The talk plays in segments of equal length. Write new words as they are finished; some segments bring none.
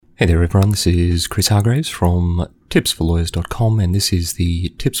Hey there everyone, this is Chris Hargraves from tipsforlawyers.com and this is the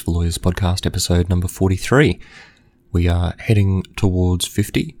Tips for Lawyers podcast episode number 43. We are heading towards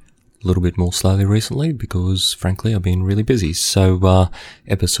 50, a little bit more slowly recently because frankly I've been really busy. So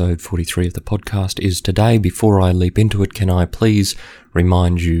episode 43 of the podcast is today. Before I leap into it, can I please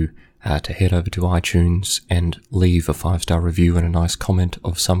remind you to head over to iTunes and leave a 5-star review and a nice comment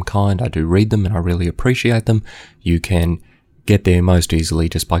of some kind. I do read them and I really appreciate them. You can get there most easily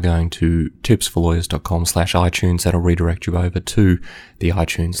just by going to tipsforlawyers.com/iTunes. That'll redirect you over to the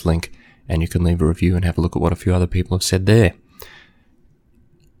iTunes link and you can leave a review and have a look at what a few other people have said there.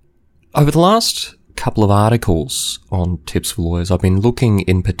 Over the last couple of articles on Tips for Lawyers, I've been looking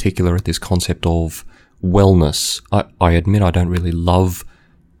in particular at this concept of wellness. I admit I don't really love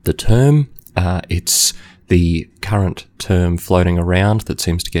the term. It's the current term floating around that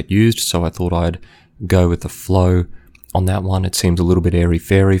seems to get used, so I thought I'd go with the flow on that one. It seems a little bit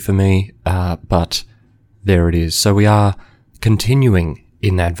airy-fairy for me, but there it is. So we are continuing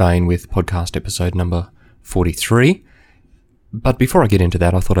in that vein with podcast episode number 43. But before I get into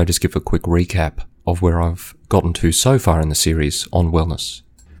that, I thought I'd just give a quick recap of where I've gotten to so far in the series on wellness.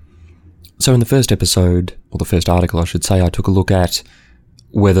 So in the first episode, or the first article I should say, I took a look at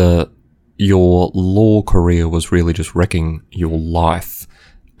whether your law career was really just wrecking your life.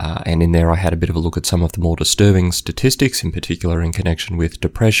 And in there I had a bit of a look at some of the more disturbing statistics, in particular in connection with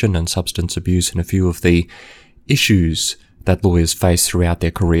depression and substance abuse and a few of the issues that lawyers face throughout their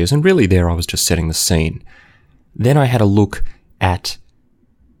careers. And really there I was just setting the scene. Then I had a look at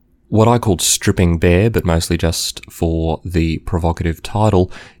what I called stripping bare, but mostly just for the provocative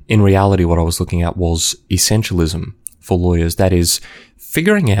title. In reality, what I was looking at was essentialism for lawyers. That is,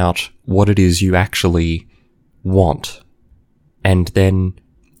 figuring out what it is you actually want and then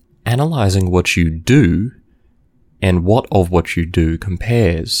analyzing what you do and what of what you do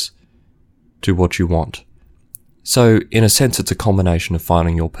compares to what you want. So in a sense, it's a combination of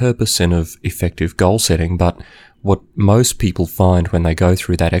finding your purpose and of effective goal setting. But what most people find when they go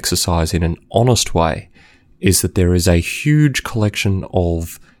through that exercise in an honest way is that there is a huge collection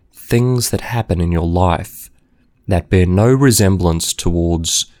of things that happen in your life that bear no resemblance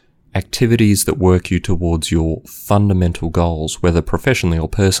towards activities that work you towards your fundamental goals, whether professionally or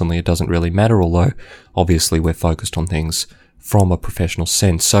personally, it doesn't really matter, although obviously we're focused on things from a professional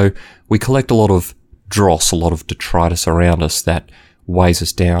sense. So we collect a lot of dross, a lot of detritus around us that weighs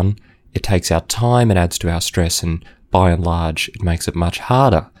us down. It takes our time, it adds to our stress, and by and large, it makes it much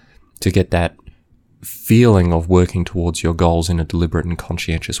harder to get that feeling of working towards your goals in a deliberate and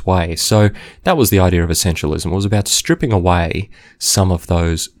conscientious way. So that was the idea of essentialism. It was about stripping away some of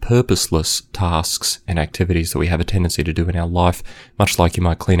those purposeless tasks and activities that we have a tendency to do in our life, much like you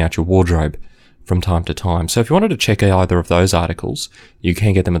might clean out your wardrobe from time to time. So if you wanted to check out either of those articles, you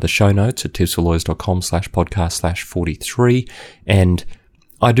can get them at the show notes at tipsforlawyers.com/podcast/43. And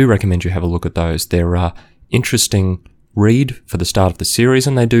I do recommend you have a look at those. They're an interesting read for the start of the series,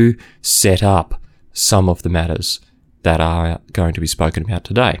 and they do set up some of the matters that are going to be spoken about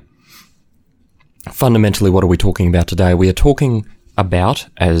today. Fundamentally, what are we talking about today? We are talking about,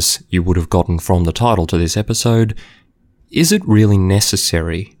 as you would have gotten from the title to this episode, is it really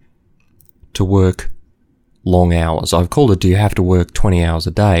necessary to work long hours? I've called it, do you have to work 20 hours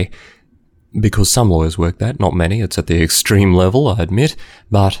a day? Because some lawyers work that, not many. It's at the extreme level, I admit,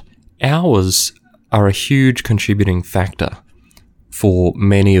 but hours are a huge contributing factor for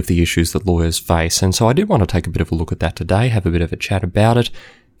many of the issues that lawyers face. And so I did want to take a bit of a look at that today, have a bit of a chat about it,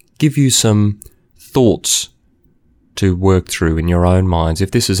 give you some thoughts to work through in your own minds.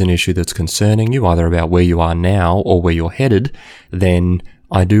 If this is an issue that's concerning you, either about where you are now or where you're headed, then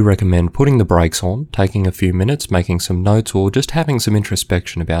I do recommend putting the brakes on, taking a few minutes, making some notes, or just having some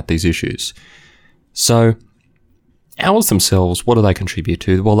introspection about these issues. So, hours themselves, what do they contribute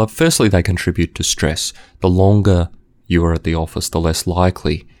to? Well, firstly, they contribute to stress. The longer you are at the office, the less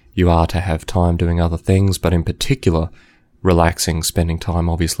likely you are to have time doing other things, but in particular, relaxing, spending time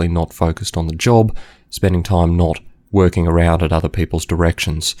obviously not focused on the job, spending time not working around at other people's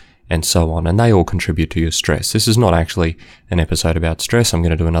directions, and so on. And they all contribute to your stress. This is not actually an episode about stress. I'm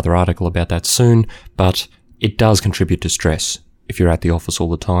going to do another article about that soon, but it does contribute to stress if you're at the office all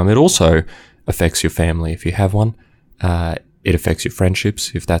the time. It also affects your family if you have one. It affects your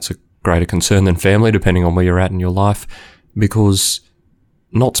friendships if that's a greater concern than family, depending on where you're at in your life, because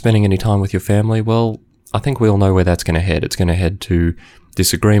not spending any time with your family, well, I think we all know where that's going to head. It's going to head to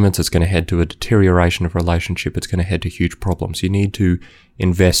disagreements. It's going to head to a deterioration of relationship. It's going to head to huge problems. You need to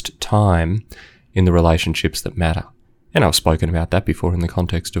invest time in the relationships that matter. And I've spoken about that before in the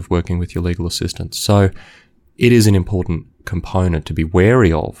context of working with your legal assistant. So it is an important component to be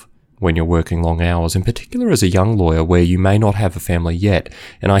wary of when you're working long hours, in particular as a young lawyer where you may not have a family yet.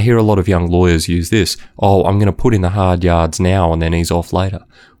 And I hear a lot of young lawyers use this, oh, I'm going to put in the hard yards now and then ease off later.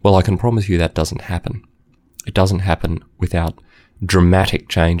 Well, I can promise you that doesn't happen. It doesn't happen without dramatic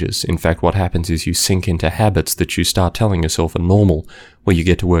changes. In fact, what happens is you sink into habits that you start telling yourself are normal, where you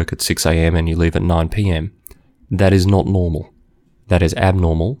get to work at 6 a.m. and you leave at 9 p.m. That is not normal. That is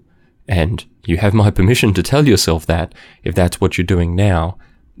abnormal. And you have my permission to tell yourself that if that's what you're doing now,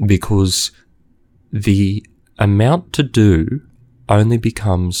 because the amount to do only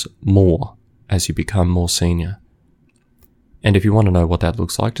becomes more as you become more senior. And if you want to know what that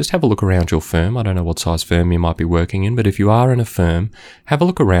looks like, just have a look around your firm. I don't know what size firm you might be working in, but if you are in a firm, have a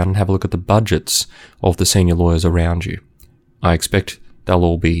look around and have a look at the budgets of the senior lawyers around you. I expect they'll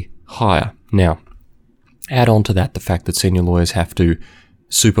all be higher. Now, add on to that the fact that senior lawyers have to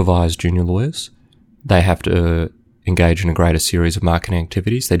supervise junior lawyers. They have to engage in a greater series of marketing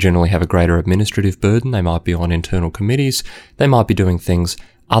activities. They generally have a greater administrative burden. They might be on internal committees. They might be doing things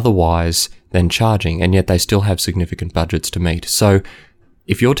otherwise than charging, and yet they still have significant budgets to meet. So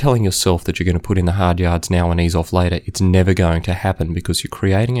if you're telling yourself that you're going to put in the hard yards now and ease off later, it's never going to happen, because you're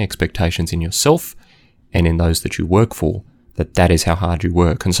creating expectations in yourself and in those that you work for that is how hard you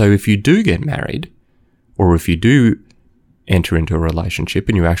work. And so if you do get married, or if you do enter into a relationship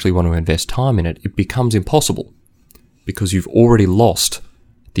and you actually want to invest time in it, it becomes impossible because you've already lost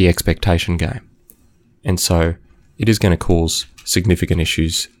the expectation game. And so it is going to cause significant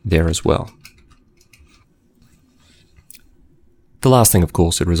issues there as well. The last thing, of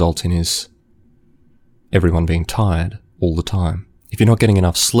course, it results in is everyone being tired all the time. If you're not getting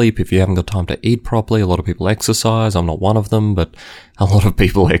enough sleep, if you haven't got time to eat properly, a lot of people exercise. I'm not one of them, but a lot of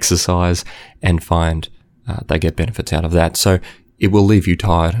people exercise and find they get benefits out of that. So it will leave you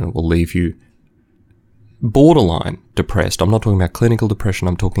tired and it will leave you borderline depressed. I'm not talking about clinical depression.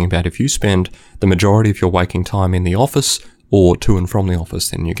 I'm talking about if you spend the majority of your waking time in the office or to and from the office,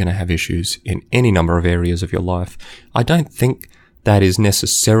 then you're going to have issues in any number of areas of your life. I don't think that is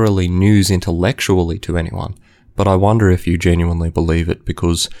necessarily news intellectually to anyone, but I wonder if you genuinely believe it,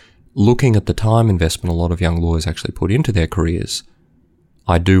 because looking at the time investment a lot of young lawyers actually put into their careers,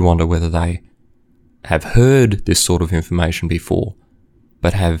 I do wonder whether they have heard this sort of information before,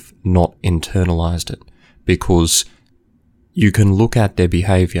 but have not internalized it, because you can look at their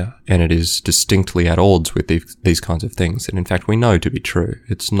behavior and it is distinctly at odds with these kinds of things. And in fact, we know to be true.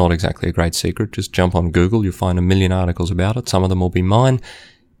 It's not exactly a great secret. Just jump on Google. You'll find a million articles about it. Some of them will be mine,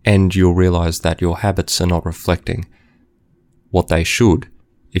 and you'll realize that your habits are not reflecting what they should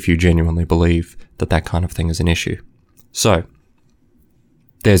if you genuinely believe that that kind of thing is an issue. So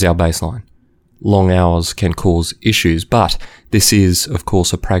there's our baseline. Long hours can cause issues, but this is, of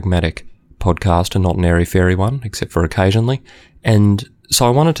course, a pragmatic podcast and not an airy-fairy one, except for occasionally. And so I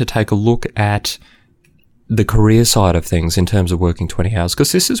wanted to take a look at the career side of things in terms of working 20 hours,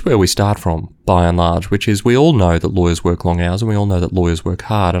 because this is where we start from, by and large, which is we all know that lawyers work long hours and we all know that lawyers work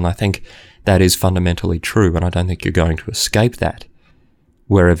hard, and I think that is fundamentally true, and I don't think you're going to escape that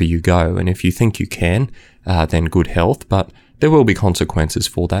wherever you go. And if you think you can, then good health, but there will be consequences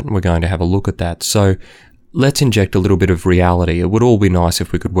for that, and we're going to have a look at that. So let's inject a little bit of reality. It would all be nice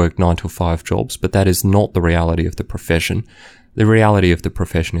if we could work 9 to 5 jobs, but that is not the reality of the profession. The reality of the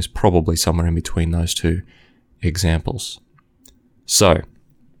profession is probably somewhere in between those two examples. So,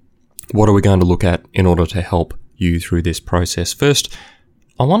 what are we going to look at in order to help you through this process? First,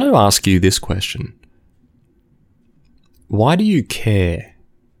 I want to ask you this question. Why do you care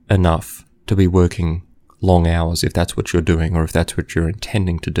enough to be working long hours if that's what you're doing, or if that's what you're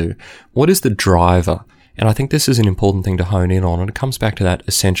intending to do? What is the driver? And I think this is an important thing to hone in on, and it comes back to that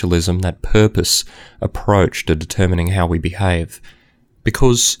essentialism, that purpose approach to determining how we behave.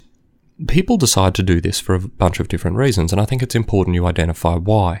 Because people decide to do this for a bunch of different reasons, and I think it's important you identify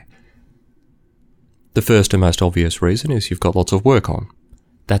why. The first and most obvious reason is you've got lots of work on.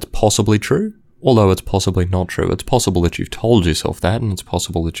 That's possibly true, although it's possibly not true. It's possible that you've told yourself that, and it's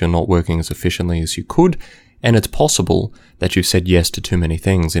possible that you're not working as efficiently as you could, and it's possible that you've said yes to too many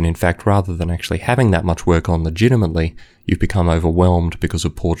things, and in fact, rather than actually having that much work on legitimately, you've become overwhelmed because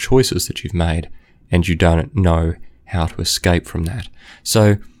of poor choices that you've made, and you don't know how to escape from that.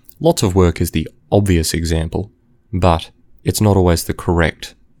 So, lots of work is the obvious example, but it's not always the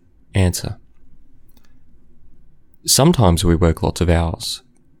correct answer. Sometimes we work lots of hours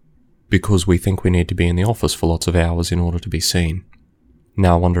because we think we need to be in the office for lots of hours in order to be seen.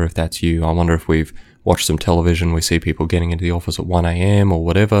 Now, I wonder if that's you. I wonder if we've watched some television, we see people getting into the office at 1 a.m. or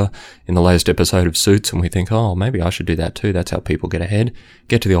whatever in the latest episode of Suits, and we think, oh, maybe I should do that too. That's how people get ahead.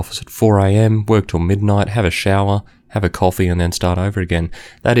 Get to the office at 4 a.m., work till midnight, have a shower, have a coffee and then start over again.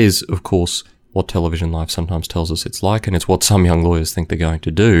 That is, of course, what television life sometimes tells us it's like, and it's what some young lawyers think they're going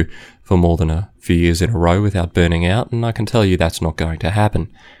to do for more than a few years in a row without burning out, and I can tell you that's not going to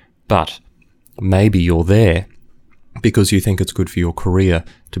happen. But maybe you're there because you think it's good for your career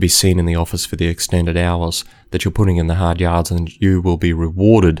to be seen in the office for the extended hours that you're putting in the hard yards, and you will be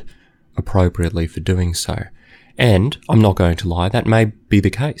rewarded appropriately for doing so. And I'm not going to lie, that may be the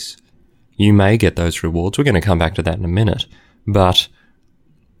case. You may get those rewards. We're going to come back to that in a minute. But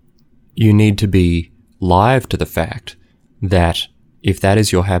you need to be live to the fact that if that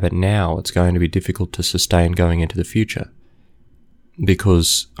is your habit now, it's going to be difficult to sustain going into the future.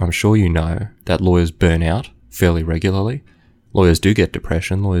 Because I'm sure you know that lawyers burn out fairly regularly. Lawyers do get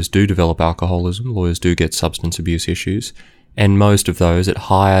depression. Lawyers do develop alcoholism. Lawyers do get substance abuse issues. And most of those at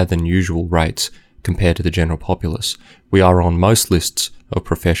higher than usual rates compared to the general populace. We are on most lists of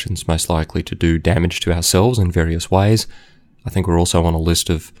professions most likely to do damage to ourselves in various ways. I think we're also on a list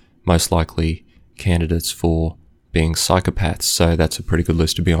of most likely candidates for being psychopaths, so that's a pretty good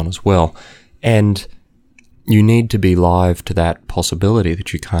list to be on as well. And you need to be live to that possibility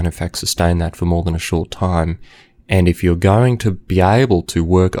that you can't in fact sustain that for more than a short time. And if you're going to be able to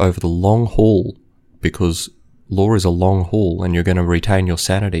work over the long haul, because law is a long haul and you're going to retain your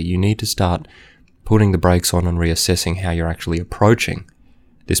sanity, you need to start putting the brakes on and reassessing how you're actually approaching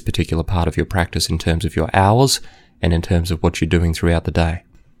this particular part of your practice in terms of your hours and in terms of what you're doing throughout the day.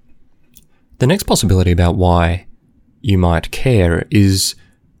 The next possibility about why you might care is,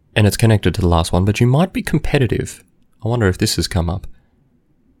 and it's connected to the last one, but you might be competitive. I wonder if this has come up.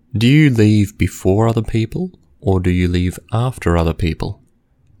 Do you leave before other people or do you leave after other people?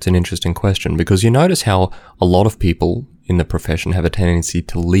 It's an interesting question because you notice how a lot of people in the profession have a tendency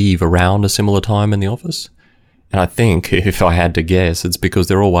to leave around a similar time in the office. And I think, if I had to guess, it's because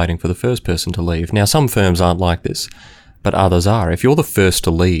they're all waiting for the first person to leave. Now, some firms aren't like this, but others are. If you're the first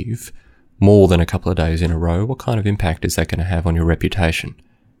to leave more than a couple of days in a row, what kind of impact is that going to have on your reputation?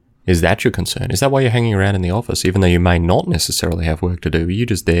 Is that your concern? Is that why you're hanging around in the office, even though you may not necessarily have work to do? Are you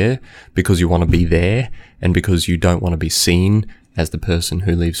just there because you want to be there and because you don't want to be seen as the person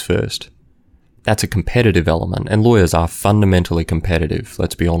who leaves first? That's a competitive element, and lawyers are fundamentally competitive.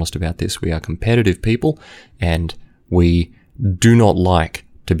 Let's be honest about this. We are competitive people, and we do not like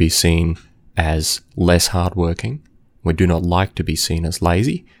to be seen as less hardworking. We do not like to be seen as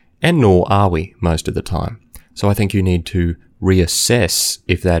lazy, and nor are we most of the time. So I think you need to reassess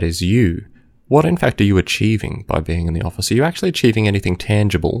if that is you. What in fact are you achieving by being in the office? Are you actually achieving anything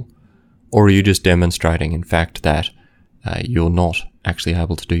tangible, or are you just demonstrating in fact that you're not actually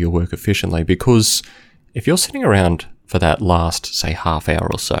able to do your work efficiently? Because if you're sitting around for that last, say, half hour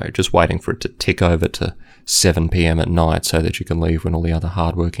or so, just waiting for it to tick over to 7 p.m. at night so that you can leave when all the other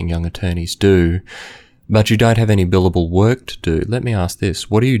hardworking young attorneys do, but you don't have any billable work to do, let me ask this,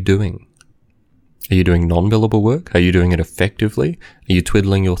 what are you doing? Are you doing non-billable work? Are you doing it effectively? Are you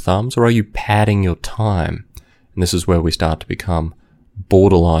twiddling your thumbs, or are you padding your time? And this is where we start to become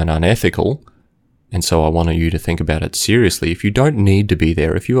borderline unethical. And so I want you to think about it seriously. If you don't need to be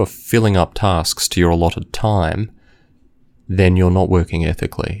there, if you are filling up tasks to your allotted time, then you're not working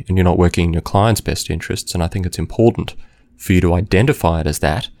ethically and you're not working in your client's best interests. And I think it's important for you to identify it as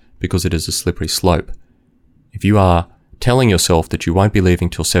that, because it is a slippery slope. If you are telling yourself that you won't be leaving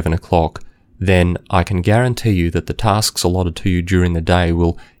till 7 o'clock, then I can guarantee you that the tasks allotted to you during the day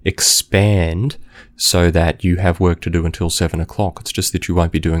will expand so that you have work to do until 7 o'clock. It's just that you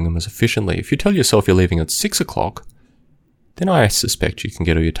won't be doing them as efficiently. If you tell yourself you're leaving at 6 o'clock, then I suspect you can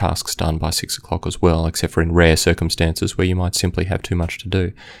get all your tasks done by 6 o'clock as well, except for in rare circumstances where you might simply have too much to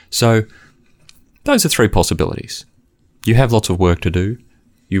do. So those are three possibilities. You have lots of work to do,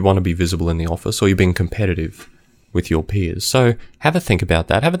 you want to be visible in the office, or you're being competitive with your peers. So have a think about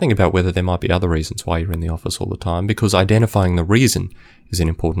that. Have a think about whether there might be other reasons why you're in the office all the time, because identifying the reason is an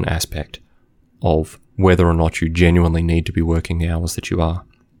important aspect of whether or not you genuinely need to be working the hours that you are.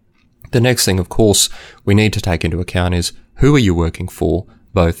 The next thing, of course, we need to take into account is who are you working for,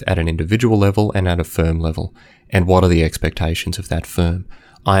 both at an individual level and at a firm level, and what are the expectations of that firm.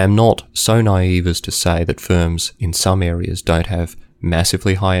 I am not so naive as to say that firms in some areas don't have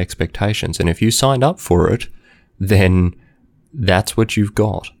massively high expectations, and if you signed up for it, then that's what you've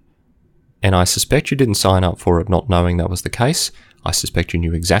got. And I suspect you didn't sign up for it not knowing that was the case. I suspect you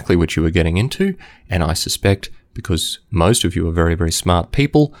knew exactly what you were getting into, and I suspect, because most of you are very, very smart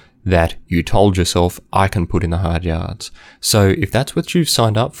people, that you told yourself, I can put in the hard yards. So if that's what you've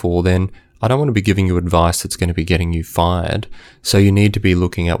signed up for, then I don't want to be giving you advice that's going to be getting you fired. So you need to be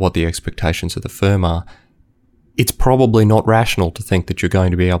looking at what the expectations of the firm are. It's probably not rational to think that you're going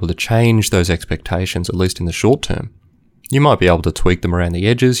to be able to change those expectations, at least in the short term. You might be able to tweak them around the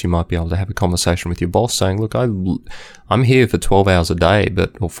edges. You might be able to have a conversation with your boss saying, look, I'm here for 12 hours a day,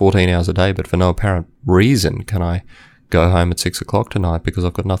 or 14 hours a day, but for no apparent reason can I go home at 6 o'clock tonight because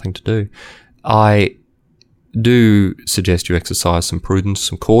I've got nothing to do. I do suggest you exercise some prudence,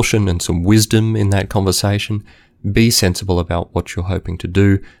 some caution, and some wisdom in that conversation. Be sensible about what you're hoping to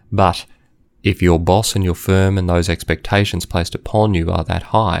do, but if your boss and your firm and those expectations placed upon you are that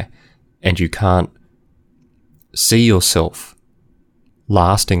high, and you can't see yourself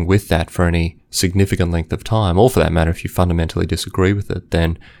lasting with that for any significant length of time, or for that matter, if you fundamentally disagree with it,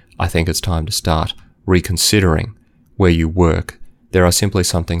 then I think it's time to start reconsidering where you work. There are simply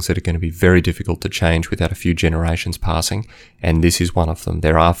some things that are going to be very difficult to change without a few generations passing, and this is one of them.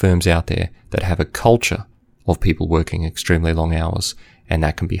 There are firms out there that have a culture of people working extremely long hours, and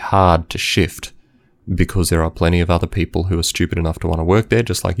that can be hard to shift because there are plenty of other people who are stupid enough to want to work there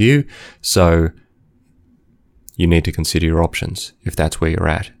just like you. So you need to consider your options if that's where you're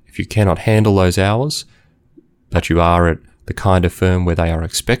at. If you cannot handle those hours, but you are at the kind of firm where they are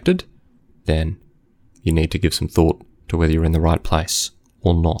expected, then you need to give some thought to whether you're in the right place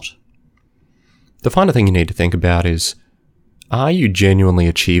or not. The final thing you need to think about is, are you genuinely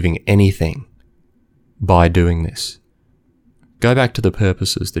achieving anything by doing this? Go back to the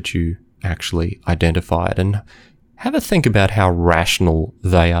purposes that you actually identified and have a think about how rational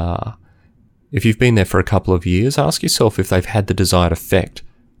they are. If you've been there for a couple of years, ask yourself if they've had the desired effect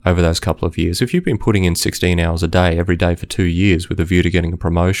over those couple of years. If you've been putting in 16 hours a day every day for 2 years with a view to getting a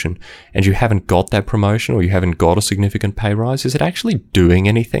promotion, and you haven't got that promotion or you haven't got a significant pay rise, is it actually doing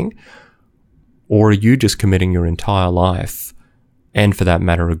anything? Or are you just committing your entire life, and for that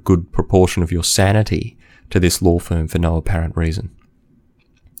matter a good proportion of your sanity, to this law firm for no apparent reason?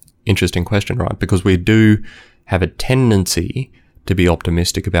 Interesting question, right? Because we do have a tendency to be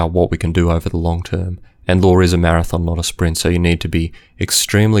optimistic about what we can do over the long term. And law is a marathon, not a sprint, so you need to be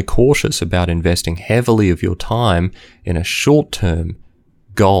extremely cautious about investing heavily of your time in a short-term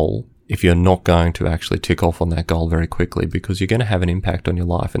goal if you're not going to actually tick off on that goal very quickly, because you're going to have an impact on your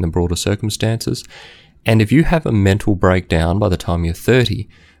life in the broader circumstances. And if you have a mental breakdown by the time you're 30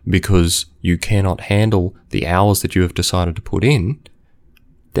 because you cannot handle the hours that you have decided to put in,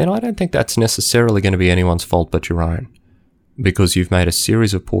 then I don't think that's necessarily going to be anyone's fault but your own, because you've made a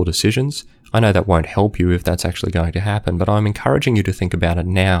series of poor decisions. I know that won't help you if that's actually going to happen, but I'm encouraging you to think about it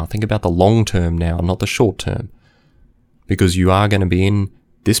now. Think about the long term now, not the short term, because you are going to be in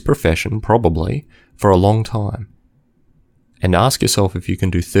this profession probably for a long time. And ask yourself if you can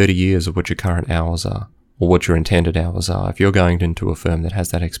do 30 years of what your current hours are, or what your intended hours are, if you're going into a firm that has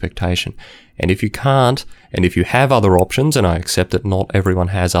that expectation. And if you can't, and if you have other options, and I accept that not everyone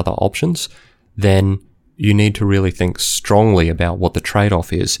has other options, then you need to really think strongly about what the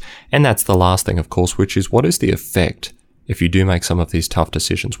trade-off is. And that's the last thing, of course, which is, what is the effect if you do make some of these tough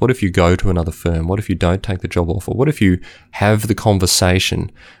decisions? What if you go to another firm? What if you don't take the job offer? What if you have the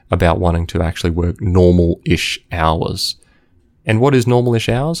conversation about wanting to actually work normal-ish hours? And what is normal-ish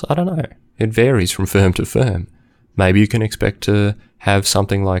hours? I don't know. It varies from firm to firm. Maybe you can expect to have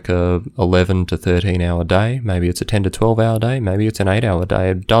something like a 11 to 13 hour day. Maybe it's a 10 to 12 hour day. Maybe it's an 8 hour day.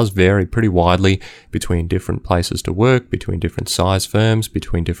 It does vary pretty widely between different places to work, between different size firms,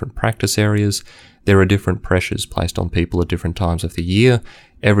 between different practice areas. There are different pressures placed on people at different times of the year.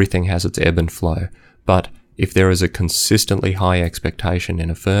 Everything has its ebb and flow. But if there is a consistently high expectation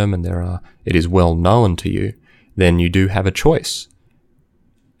in a firm and it is well known to you, then you do have a choice.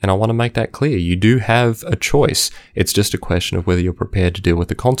 And I want to make that clear. You do have a choice. It's just a question of whether you're prepared to deal with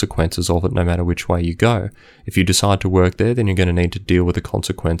the consequences of it no matter which way you go. If you decide to work there, then you're going to need to deal with the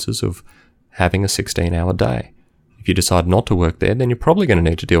consequences of having a 16-hour day. If you decide not to work there, then you're probably going to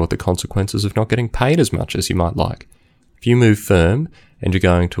need to deal with the consequences of not getting paid as much as you might like. If you move firm and you're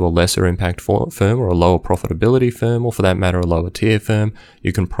going to a lesser impact firm or a lower profitability firm, or for that matter a lower tier firm,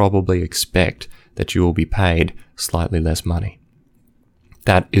 you can probably expect that you will be paid slightly less money.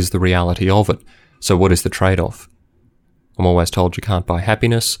 That is the reality of it. So what is the trade-off? I'm always told you can't buy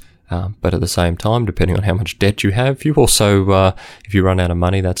happiness, but at the same time, depending on how much debt you have, you also, if you run out of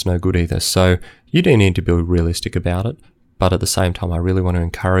money, that's no good either. So you do need to be realistic about it. But at the same time, I really want to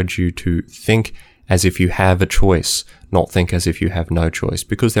encourage you to think as if you have a choice, not think as if you have no choice,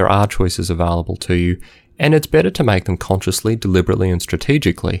 because there are choices available to you. And it's better to make them consciously, deliberately, and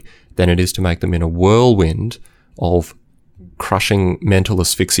strategically than it is to make them in a whirlwind of crushing mental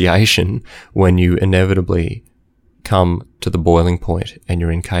asphyxiation when you inevitably come to the boiling point and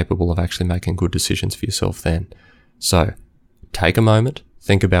you're incapable of actually making good decisions for yourself then. So take a moment,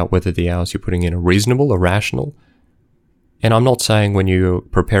 think about whether the hours you're putting in are reasonable or rational, And I'm not saying when you're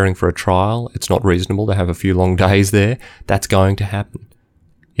preparing for a trial, it's not reasonable to have a few long days there. That's going to happen.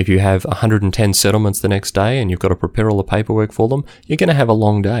 If you have 110 settlements the next day and you've got to prepare all the paperwork for them, you're going to have a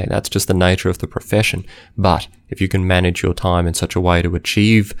long day. That's just the nature of the profession. But if you can manage your time in such a way to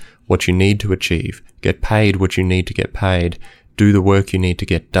achieve what you need to achieve, get paid what you need to get paid, do the work you need to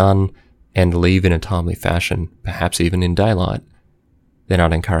get done, and leave in a timely fashion, perhaps even in daylight, then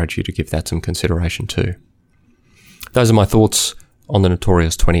I'd encourage you to give that some consideration too. Those are my thoughts on the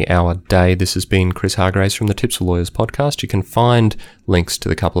notorious 20-hour day. This has been Chris Hargraves from the Tips for Lawyers podcast. You can find links to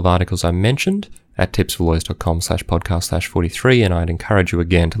the couple of articles I mentioned at tipsforlawyers.com/podcast/43, and I'd encourage you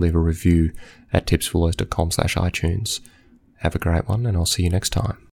again to leave a review at tipsforlawyers.com/iTunes. Have a great one, and I'll see you next time.